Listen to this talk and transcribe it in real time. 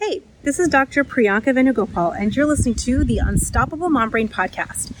This is Dr. Priyanka Venugopal, and you're listening to the Unstoppable Mom Brain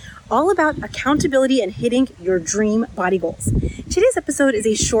podcast, all about accountability and hitting your dream body goals. Today's episode is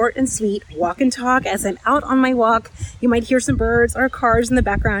a short and sweet walk and talk. As I'm out on my walk, you might hear some birds or cars in the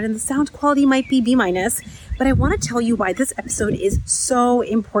background, and the sound quality might be B-, but I want to tell you why this episode is so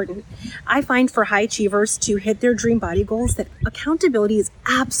important. I find for high achievers to hit their dream body goals that accountability is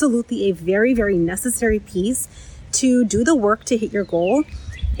absolutely a very, very necessary piece to do the work to hit your goal.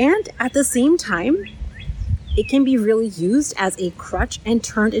 And at the same time, it can be really used as a crutch and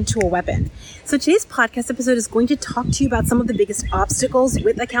turned into a weapon. So today's podcast episode is going to talk to you about some of the biggest obstacles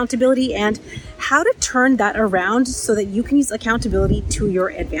with accountability and how to turn that around so that you can use accountability to your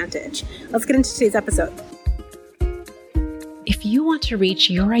advantage. Let's get into today's episode. If you want to reach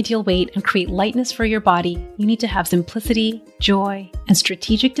your ideal weight and create lightness for your body, you need to have simplicity, joy, and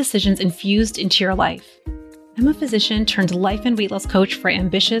strategic decisions infused into your life. I'm a physician turned life and weight loss coach for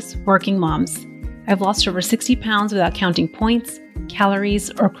ambitious working moms. I've lost over 60 pounds without counting points, calories,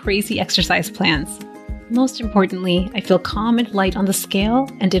 or crazy exercise plans. Most importantly, I feel calm and light on the scale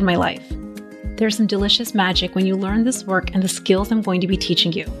and in my life. There's some delicious magic when you learn this work and the skills I'm going to be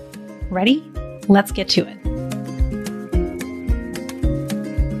teaching you. Ready? Let's get to it.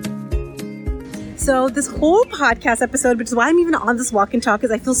 So this whole podcast episode, which is why I'm even on this walk and talk, is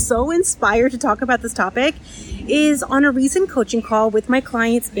I feel so inspired to talk about this topic, is on a recent coaching call with my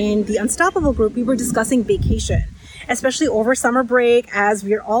clients in the Unstoppable group. We were discussing vacation, especially over summer break. As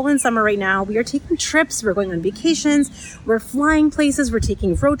we are all in summer right now, we are taking trips, we're going on vacations, we're flying places, we're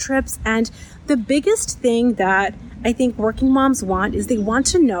taking road trips. And the biggest thing that I think working moms want is they want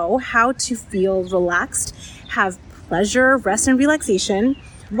to know how to feel relaxed, have pleasure, rest, and relaxation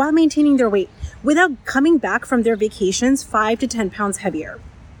while maintaining their weight, without coming back from their vacations 5 to 10 pounds heavier.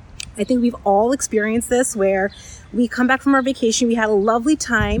 I think we've all experienced this where we come back from our vacation, we had a lovely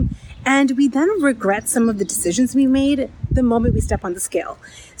time, and we then regret some of the decisions we made the moment we step on the scale.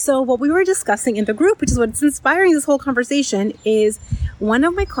 So what we were discussing in the group, which is what's inspiring this whole conversation, is one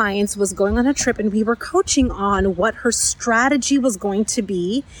of my clients was going on a trip and we were coaching on what her strategy was going to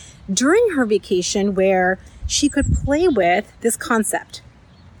be during her vacation where she could play with this concept.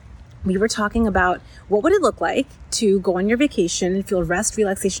 We were talking about what would it look like to go on your vacation and feel rest,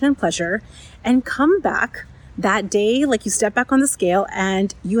 relaxation, and pleasure, and come back that day, like you step back on the scale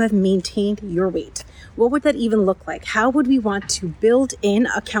and you have maintained your weight. What would that even look like? How would we want to build in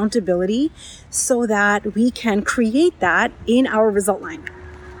accountability so that we can create that in our result line?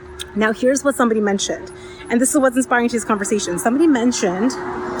 Now, here's what somebody mentioned, and this is what's inspiring to this conversation. Somebody mentioned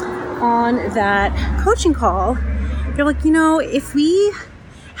on that coaching call, they're like, if we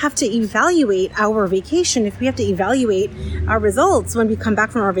have to evaluate our vacation, if we have to evaluate our results when we come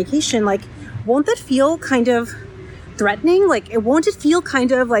back from our vacation, won't that feel kind of threatening? Won't it feel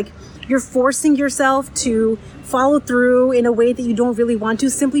kind of like you're forcing yourself to follow through in a way that you don't really want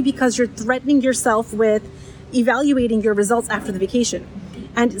to, simply because you're threatening yourself with evaluating your results after the vacation?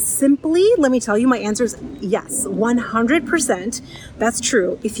 And simply, let me tell you, my answer is yes, 100%. That's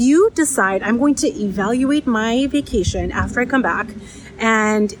true. If you decide I'm going to evaluate my vacation after I come back,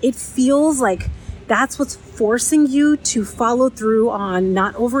 and it feels like that's what's forcing you to follow through on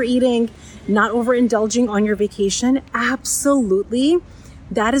not overeating, not overindulging on your vacation, absolutely,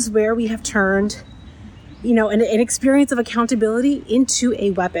 that is where we have turned, an experience of accountability into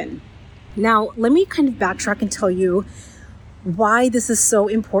a weapon. Now, let me kind of backtrack and tell you why this is so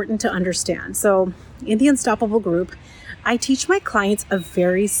important to understand. So in the Unstoppable group, I teach my clients a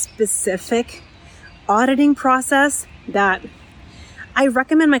very specific auditing process that I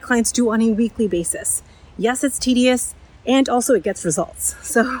recommend my clients do on a weekly basis. Yes, it's tedious, and also it gets results.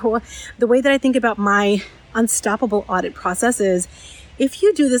 So the way that I think about my Unstoppable audit process is, if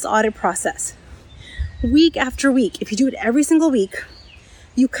you do this audit process week after week, if you do it every single week,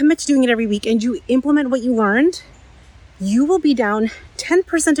 you commit to doing it every week, and you implement what you learned, you will be down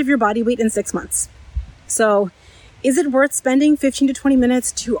 10% of your body weight in 6 months. So is it worth spending 15 to 20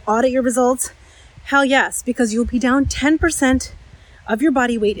 minutes to audit your results? Hell yes, because you'll be down 10% of your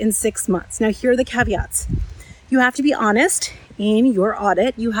body weight in 6 months. Now, here are the caveats. You have to be honest in your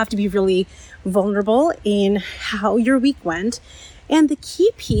audit. You have to be really vulnerable in how your week went. And the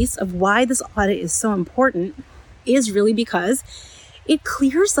key piece of why this audit is so important is really because it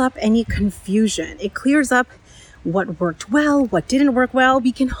clears up any confusion. It clears up what worked well, what didn't work well.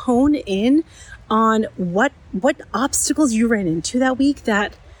 We can hone in on what obstacles you ran into that week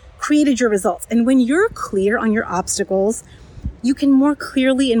that created your results. And when you're clear on your obstacles, you can more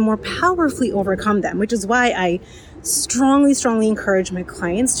clearly and more powerfully overcome them, which is why I strongly encourage my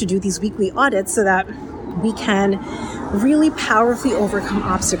clients to do these weekly audits so that we can really powerfully overcome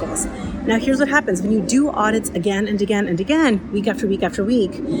obstacles. Now, here's what happens when you do audits again and again and again, week after week after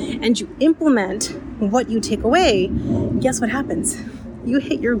week, and you implement what you take away, guess what happens? You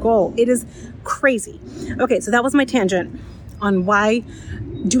hit your goal. It is crazy. Okay, so that was my tangent on why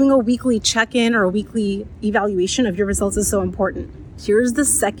doing a weekly check-in or a weekly evaluation of your results is so important. Here's the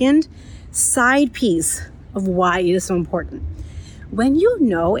second side piece of why it is so important. When you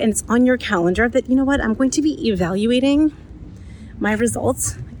know, and it's on your calendar, that, you know what, I'm going to be evaluating my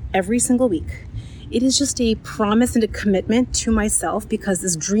results every single week. It is just a promise and a commitment to myself because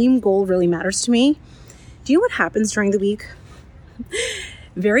this dream goal really matters to me. Do you know what happens during the week?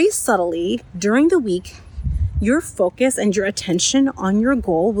 Very subtly, during the week, your focus and your attention on your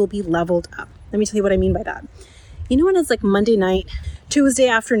goal will be leveled up. Let me tell you what I mean by that. You know when it's like Monday night, Tuesday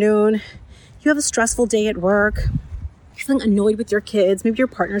afternoon, you have a stressful day at work, you're feeling annoyed with your kids, maybe your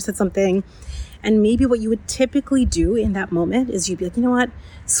partner said something, and maybe what you would typically do in that moment is you'd be like, you know what,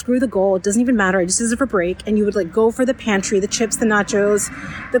 screw the goal, it doesn't even matter, I just deserve a break, and you would like go for the pantry, the chips, the nachos,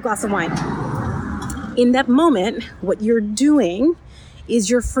 the glass of wine. In that moment, what you're doing is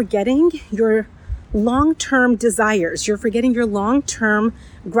you're forgetting your long-term desires, you're forgetting your long-term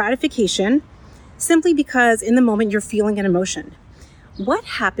gratification simply because in the moment you're feeling an emotion. What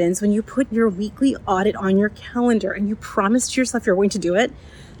happens when you put your weekly audit on your calendar and you promise to yourself you're going to do it?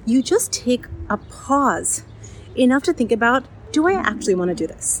 You just take a pause enough to think about, do I actually want to do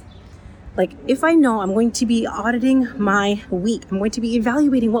this? Like, if I know I'm going to be auditing my week, I'm going to be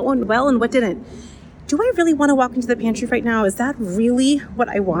evaluating what went well and what didn't, do I really want to walk into the pantry right now? Is that really what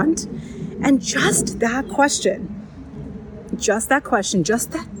I want? And just that question, just that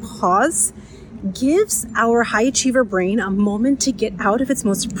pause gives our high achiever brain a moment to get out of its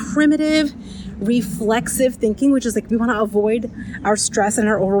most primitive, reflexive thinking, which is like we want to avoid our stress and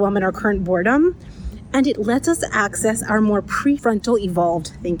our overwhelm and our current boredom. And it lets us access our more prefrontal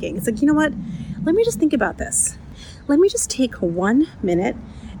evolved thinking. It's like, you know what? Let me just think about this. Let me just take 1 minute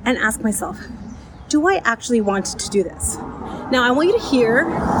and ask myself, do I actually want to do this? Now, I want you to hear,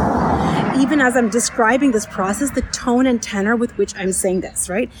 even as I'm describing this process, the tone and tenor with which I'm saying this,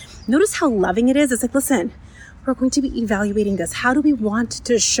 right? Notice how loving it is. It's like, listen, we're going to be evaluating this. How do we want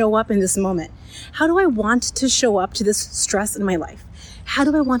to show up in this moment? How do I want to show up to this stress in my life? How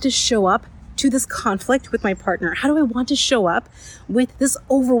do I want to show up to this conflict with my partner? How do I want to show up with this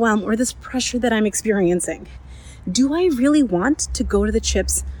overwhelm or this pressure that I'm experiencing? Do I really want to go to the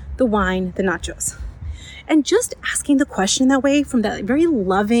chips, the wine, the nachos? And just asking the question that way, from that very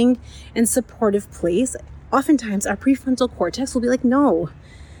loving and supportive place, oftentimes our prefrontal cortex will be like, no,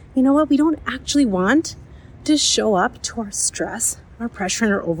 you know what? We don't actually want to show up to our stress, our pressure,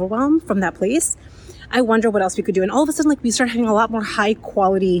 and our overwhelm from that place. I wonder what else we could do. And all of a sudden, like, we start having a lot more high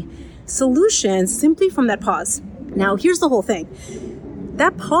quality solutions simply from that pause. Now, here's the whole thing.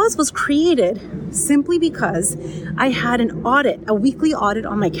 That pause was created simply because I had an audit, a weekly audit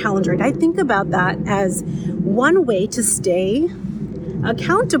on my calendar. And I think about that as one way to stay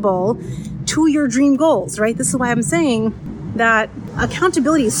accountable to your dream goals, right? This is why I'm saying that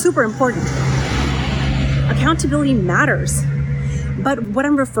accountability is super important. Accountability matters. But what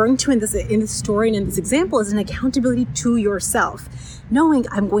I'm referring to in this story and in this example is an accountability to yourself. Knowing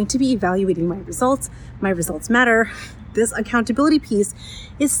I'm going to be evaluating my results matter. This accountability piece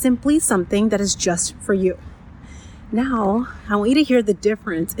is simply something that is just for you. Now, I want you to hear the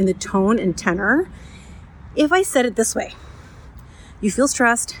difference in the tone and tenor. If I said it this way, you feel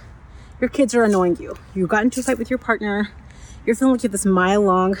stressed, your kids are annoying you, you got into a fight with your partner, you're feeling like you have this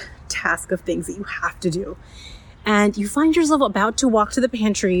mile-long task of things that you have to do, and you find yourself about to walk to the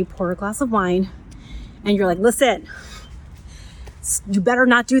pantry, pour a glass of wine, and you're like, listen, you better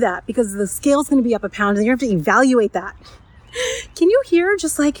not do that because the scale's going to be up a pound and you have to evaluate that. Can you hear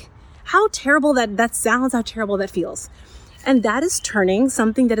just like how terrible that sounds, how terrible that feels? And that is turning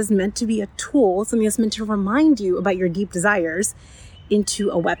something that is meant to be a tool, something that's meant to remind you about your deep desires, into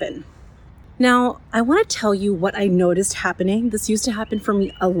a weapon. Now, I want to tell you what I noticed happening. This used to happen for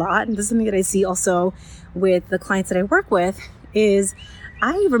me a lot. And this is something that I see also with the clients that I work with is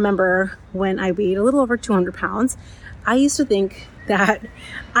I remember when I weighed a little over 200 pounds, I used to think that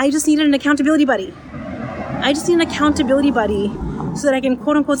I just needed an accountability buddy. I just need an accountability buddy so that I can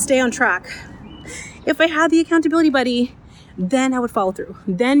quote unquote stay on track. If I had the accountability buddy, then I would follow through.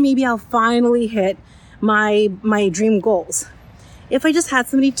 Then maybe I'll finally hit my dream goals. If I just had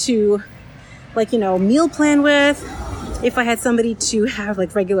somebody to meal plan with, if I had somebody to have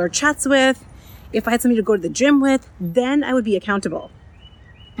like regular chats with, if I had somebody to go to the gym with, then I would be accountable.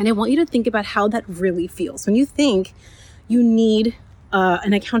 And I want you to think about how that really feels. When you think you need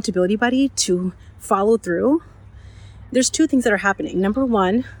an accountability buddy to follow through, there's two things that are happening. Number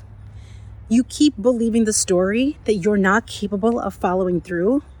one, you keep believing the story that you're not capable of following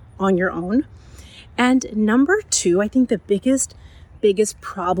through on your own. And number two, I think the biggest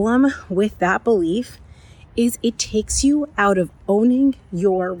problem with that belief is it takes you out of owning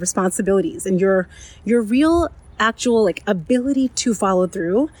your responsibilities and your real actual ability to follow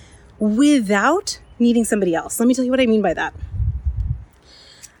through without needing somebody else. Let me tell you what I mean by that.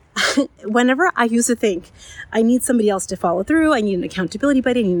 Whenever I used to think I need somebody else to follow through, I need an accountability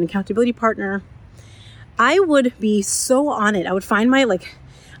buddy, I need an accountability partner, I would be so on it. I would find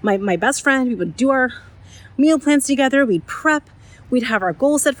my best friend, we would do our meal plans together, we'd prep, we'd have our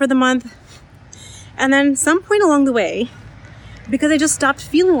goals set for the month. And then some point along the way, because I just stopped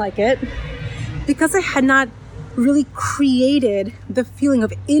feeling like it, because I had not really created the feeling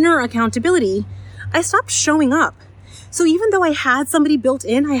of inner accountability, I stopped showing up. So even though I had somebody built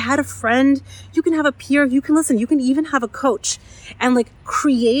in, I had a friend, you can have a peer, you can listen, you can even have a coach and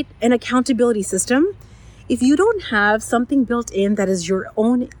create an accountability system. If you don't have something built in that is your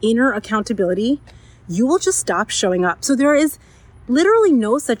own inner accountability, you will just stop showing up. So there is literally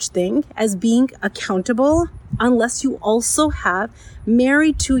no such thing as being accountable unless you also have,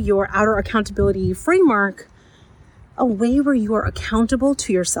 married to your outer accountability framework, a way where you are accountable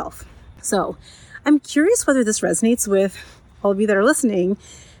to yourself. So I'm curious whether this resonates with all of you that are listening,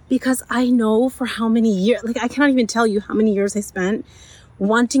 because I know for how many years, I cannot even tell you how many years I spent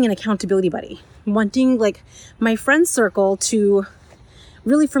wanting an accountability buddy, wanting my friend circle to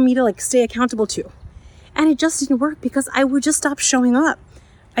really, for me to stay accountable to. And it just didn't work because I would just stop showing up.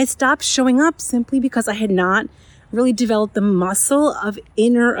 I stopped showing up simply because I had not really developed the muscle of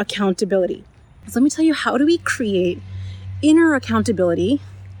inner accountability. So let me tell you, how do we create inner accountability?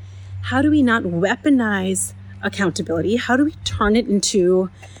 How do we not weaponize accountability? How do we turn it into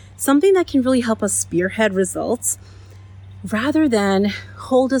something that can really help us spearhead results rather than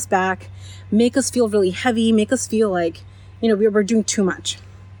hold us back, make us feel really heavy, make us feel like, we're doing too much?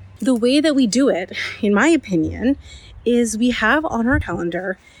 The way that we do it, in my opinion, is we have on our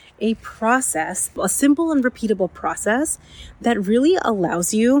calendar a process, a simple and repeatable process that really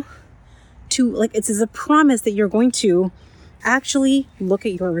allows you to, it's a promise that you're going to actually look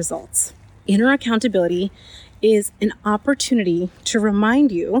at your results. Inner accountability is an opportunity to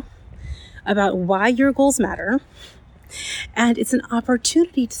remind you about why your goals matter. And it's an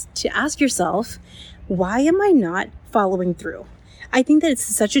opportunity to ask yourself, why am I not following through? I think that it's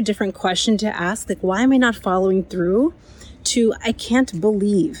such a different question to ask, why am I not following through, to I can't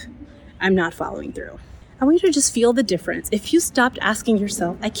believe I'm not following through. I want you to just feel the difference. If you stopped asking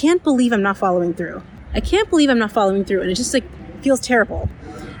yourself, I can't believe I'm not following through. I can't believe I'm not following through. And it just feels terrible.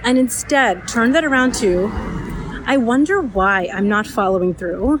 And instead turn that around to, I wonder why I'm not following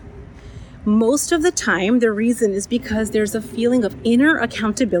through. Most of the time, the reason is because there's a feeling of inner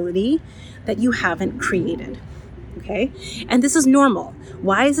accountability that you haven't created. Okay? And this is normal.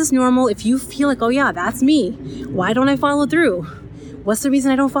 Why is this normal? If you feel oh yeah, that's me. Why don't I follow through? What's the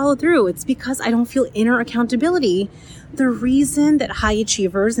reason I don't follow through? It's because I don't feel inner accountability. The reason that high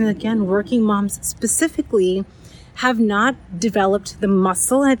achievers, and again, working moms specifically, have not developed the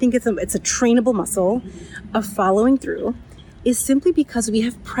muscle, and I think it's a trainable muscle of following through, is simply because we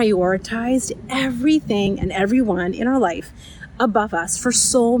have prioritized everything and everyone in our life above us for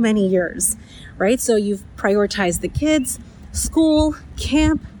so many years, right? So you've prioritized the kids, school,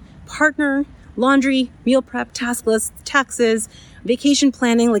 camp, partner, laundry, meal prep, task lists, taxes, vacation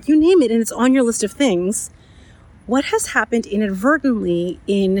planning, you name it, and it's on your list of things. What has happened inadvertently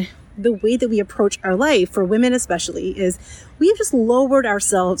in the way that we approach our life, for women especially, is we have just lowered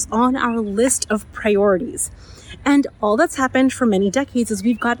ourselves on our list of priorities. And all that's happened for many decades is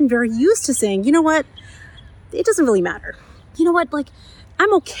we've gotten very used to saying, you know what, it doesn't really matter. You know what,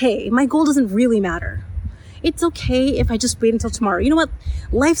 I'm okay. My goal doesn't really matter. It's okay if I just wait until tomorrow. You know what,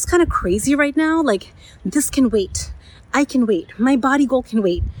 life's kind of crazy right now. This can wait. I can wait. My body goal can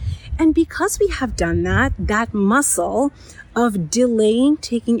wait. And because we have done that muscle of delaying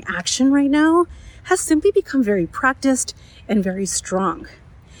taking action right now has simply become very practiced and very strong.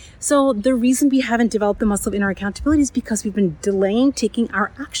 So the reason we haven't developed the muscle of inner accountability is because we've been delaying taking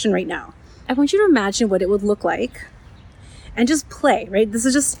our action right now. I want you to imagine what it would look like and just play, right? This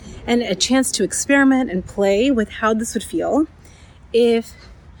is just a chance to experiment and play with how this would feel if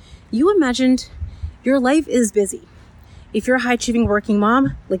you imagined your life is busy. If you're a high-achieving working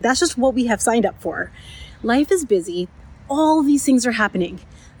mom, that's just what we have signed up for. Life is busy. All these things are happening.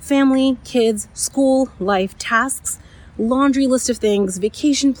 Family, kids, school, life, tasks, laundry list of things,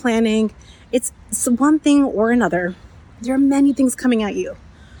 vacation planning. It's one thing or another. There are many things coming at you.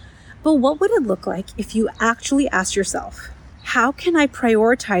 But what would it look like if you actually asked yourself, how can I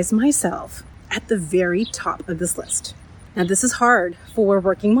prioritize myself at the very top of this list? Now, this is hard for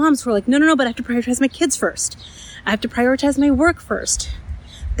working moms who are like, no, but I have to prioritize my kids first. I have to prioritize my work first.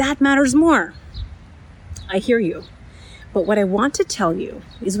 That matters more. I hear you. But what I want to tell you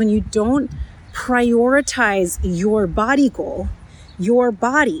is when you don't prioritize your body goal, your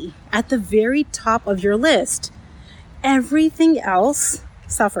body at the very top of your list, everything else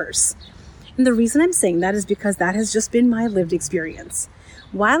suffers. And the reason I'm saying that is because that has just been my lived experience.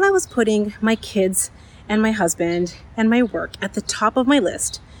 While I was putting my kids and my husband and my work at the top of my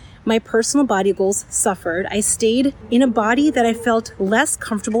list, my personal body goals suffered. I stayed in a body that I felt less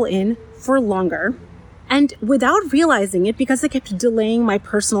comfortable in for longer. And without realizing it, because I kept delaying my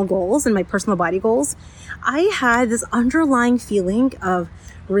personal goals and my personal body goals, I had this underlying feeling of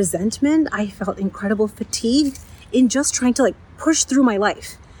resentment. I felt incredible fatigue in just trying to push through my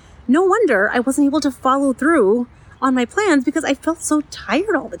life. No wonder I wasn't able to follow through on my plans because I felt so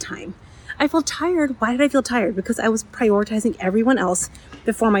tired all the time. I felt tired. Why did I feel tired? Because I was prioritizing everyone else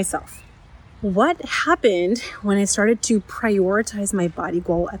before myself. What happened when I started to prioritize my body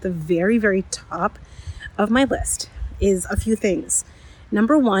goal at the very, very top of my list is a few things.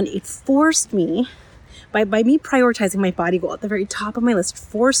 Number one, it forced me, by me prioritizing my body goal at the very top of my list,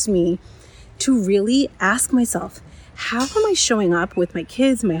 forced me to really ask myself, how am I showing up with my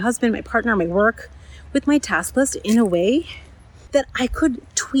kids, my husband, my partner, my work, with my task list in a way that I could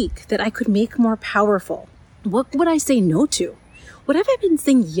tweak, that I could make more powerful? What would I say no to? What have I been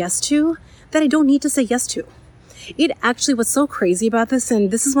saying yes to that I don't need to say yes to? It actually was so crazy about this,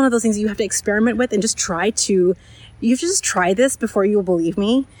 and this is one of those things you have to experiment with and you have to just try this before you'll believe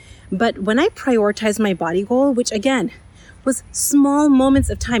me. But when I prioritized my body goal, which again was small moments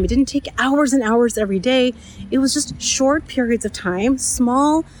of time, it didn't take hours and hours every day. It was just short periods of time,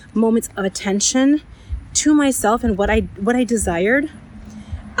 small moments of attention to myself and what I desired.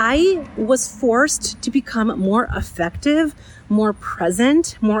 I was forced to become more effective, more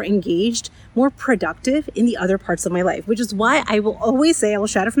present, more engaged, more productive in the other parts of my life, which is why I will always say, I will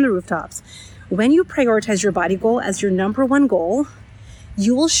shout it from the rooftops, when you prioritize your body goal as your number one goal,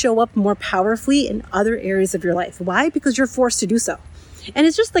 you will show up more powerfully in other areas of your life. Why? Because you're forced to do so. And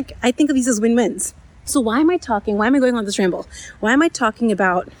it's just I think of these as win-wins. So why am I going on this ramble? Why am I talking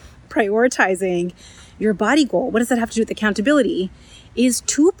about prioritizing your body goal? What does that have to do with accountability? Is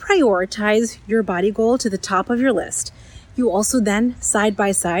to prioritize your body goal to the top of your list. You also then, side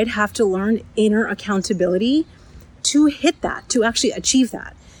by side, have to learn inner accountability to hit that, to actually achieve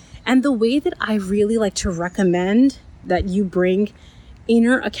that. And the way that I really like to recommend that you bring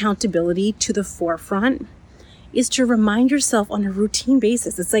inner accountability to the forefront is to remind yourself on a routine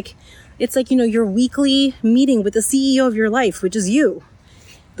basis. It's like, your weekly meeting with the CEO of your life, which is you.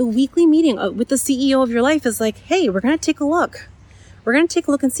 The weekly meeting with the CEO of your life is like, hey, we're going to take a look. We're going to take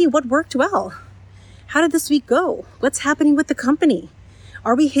a look and see what worked well. How did this week go? What's happening with the company?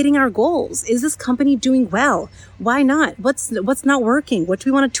 Are we hitting our goals? Is this company doing well? Why not? What's not working? What do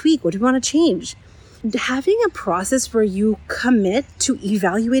we want to tweak? What do we want to change? Having a process where you commit to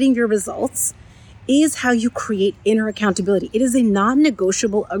evaluating your results is how you create inner accountability. It is a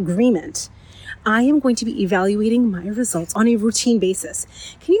non-negotiable agreement. I am going to be evaluating my results on a routine basis.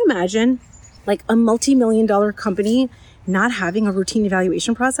 Can you imagine a multi-million-dollar company not having a routine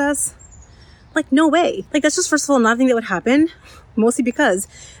evaluation process? No way. That's just, first of all, nothing that would happen, mostly because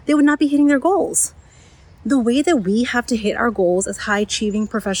they would not be hitting their goals. The way that we have to hit our goals as high-achieving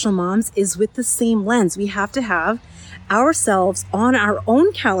professional moms is with the same lens. We have to have ourselves on our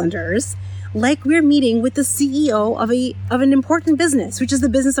own calendars like we're meeting with the CEO of an important business, which is the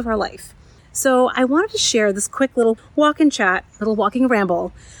business of our life. So I wanted to share this quick little walking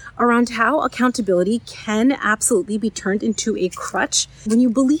ramble around how accountability can absolutely be turned into a crutch. When you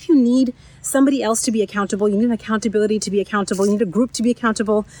believe you need somebody else to be accountable, you need accountability to be accountable, you need a group to be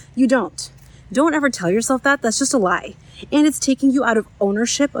accountable, you don't. Don't ever tell yourself that. That's just a lie. And it's taking you out of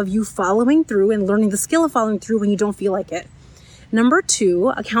ownership of you following through and learning the skill of following through when you don't feel like it. Number two,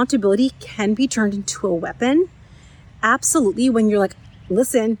 accountability can be turned into a weapon. Absolutely. When you're like,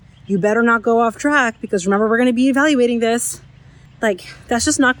 listen, you better not go off track because remember, we're going to be evaluating this. That's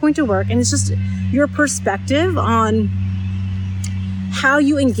just not going to work. And it's just your perspective on how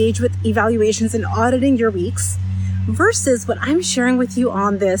you engage with evaluations and auditing your weeks versus what I'm sharing with you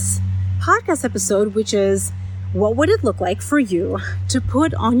on this podcast episode, which is what would it look like for you to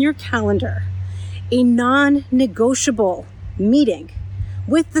put on your calendar a non-negotiable meeting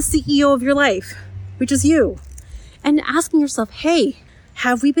with the CEO of your life, which is you, and asking yourself, hey,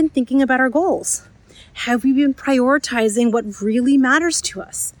 have we been thinking about our goals? Have we been prioritizing what really matters to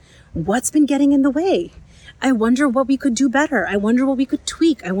us? what's been getting in the way? I wonder what we could do better. I wonder what we could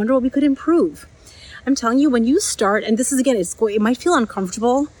tweak. I wonder what we could improve. I'm telling you, when you start, and this is again, it might feel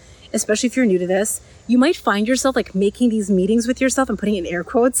uncomfortable, especially if you're new to this. You might find yourself like making these meetings with yourself and putting it in air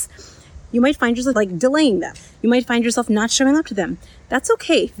quotes. You might find yourself like delaying them. You might find yourself not showing up to them. That's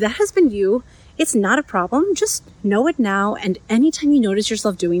okay. If that has been you, it's not a problem. Just know it now. And anytime you notice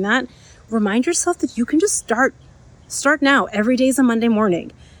yourself doing that, remind yourself that you can just start now. Every day is a Monday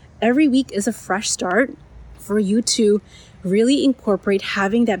morning. Every week is a fresh start for you to really incorporate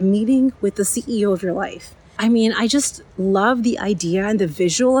having that meeting with the CEO of your life. I mean, I just love the idea and the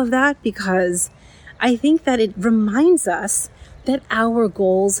visual of that because I think that it reminds us that our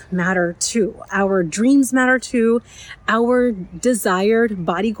goals matter too. Our dreams matter too. Our desired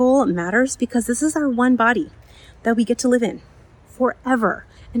body goal matters because this is our one body that we get to live in forever.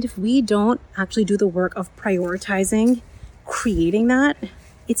 And if we don't actually do the work of prioritizing, creating that,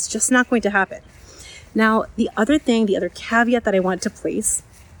 it's just not going to happen. Now, the other caveat that I want to place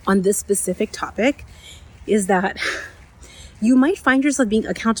on this specific topic is that you might find yourself being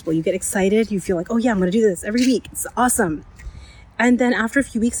accountable. You get excited. You feel like, oh yeah, I'm going to do this every week. It's awesome. And then after a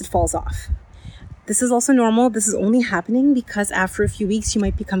few weeks, it falls off. This is also normal. This is only happening because after a few weeks, you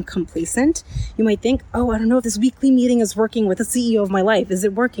might become complacent. You might think, oh, I don't know if this weekly meeting is working with the CEO of my life. Is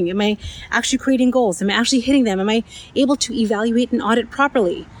it working? Am I actually creating goals? Am I actually hitting them? Am I able to evaluate and audit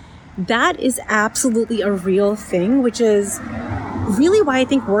properly? That is absolutely a real thing, which is really why I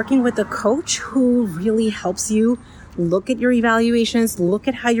think working with a coach who really helps you look at your evaluations, look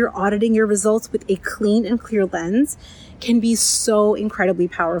at how you're auditing your results with a clean and clear lens can be so incredibly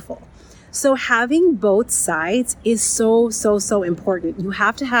powerful. So having both sides is so important. You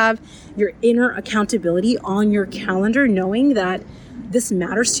have to have your inner accountability on your calendar, knowing that this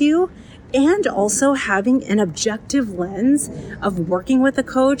matters to you, and also having an objective lens of working with a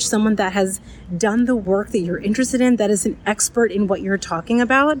coach, someone that has done the work that you're interested in, that is an expert in what you're talking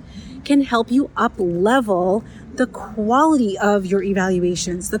about, can help you up level the quality of your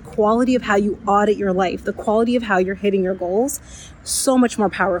evaluations, the quality of how you audit your life, the quality of how you're hitting your goals so much more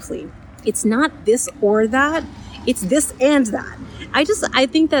powerfully. It's not this or that, it's this and that. I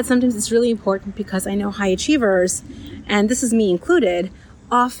think that sometimes it's really important because I know high achievers, and this is me included,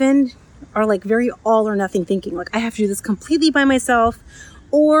 often are like very all or nothing thinking. Like I have to do this completely by myself,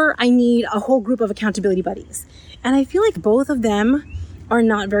 or I need a whole group of accountability buddies. And I feel like both of them are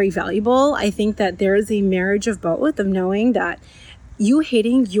not very valuable. I think that there is a marriage of both, of knowing that you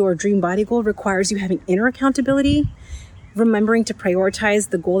hitting your dream body goal requires you having inner accountability, remembering to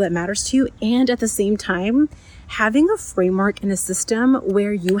prioritize the goal that matters to you, and at the same time, having a framework and a system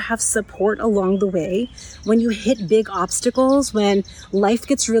where you have support along the way when you hit big obstacles, when life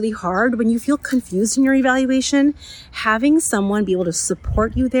gets really hard, when you feel confused in your evaluation, having someone be able to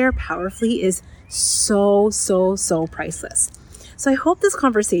support you there powerfully is so priceless. So I hope this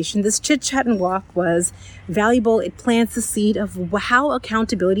conversation, this chit chat and walk was valuable. It plants the seed of how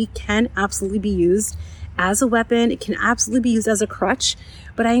accountability can absolutely be used as a weapon. It can absolutely be used as a crutch,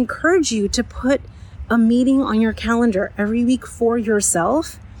 but I encourage you to put a meeting on your calendar every week for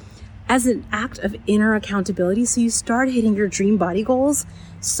yourself as an act of inner accountability so you start hitting your dream body goals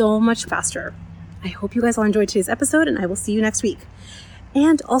so much faster. I hope you guys all enjoyed today's episode, and I will see you next week.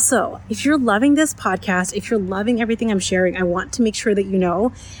 And also, if you're loving this podcast, if you're loving everything I'm sharing, I want to make sure that you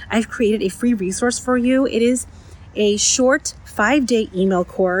know I've created a free resource for you. It is a short 5-day email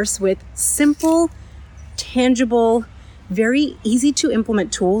course with simple, tangible, very easy to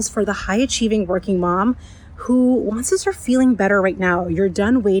implement tools for the high achieving working mom who wants to start feeling better right now. You're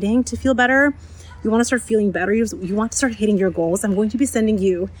done waiting to feel better. You want to start feeling better. You want to start hitting your goals. I'm going to be sending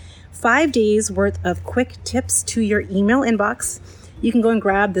you 5 days worth of quick tips to your email inbox. You can go and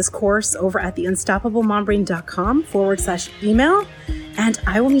grab this course over at theunstoppablemombrain.com/email, and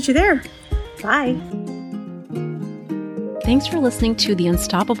I will meet you there. Bye. Thanks for listening to the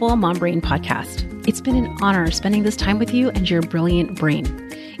Unstoppable Mom Brain podcast. It's been an honor spending this time with you and your brilliant brain.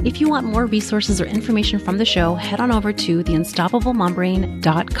 If you want more resources or information from the show, head on over to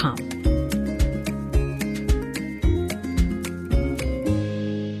theunstoppablemombrain.com.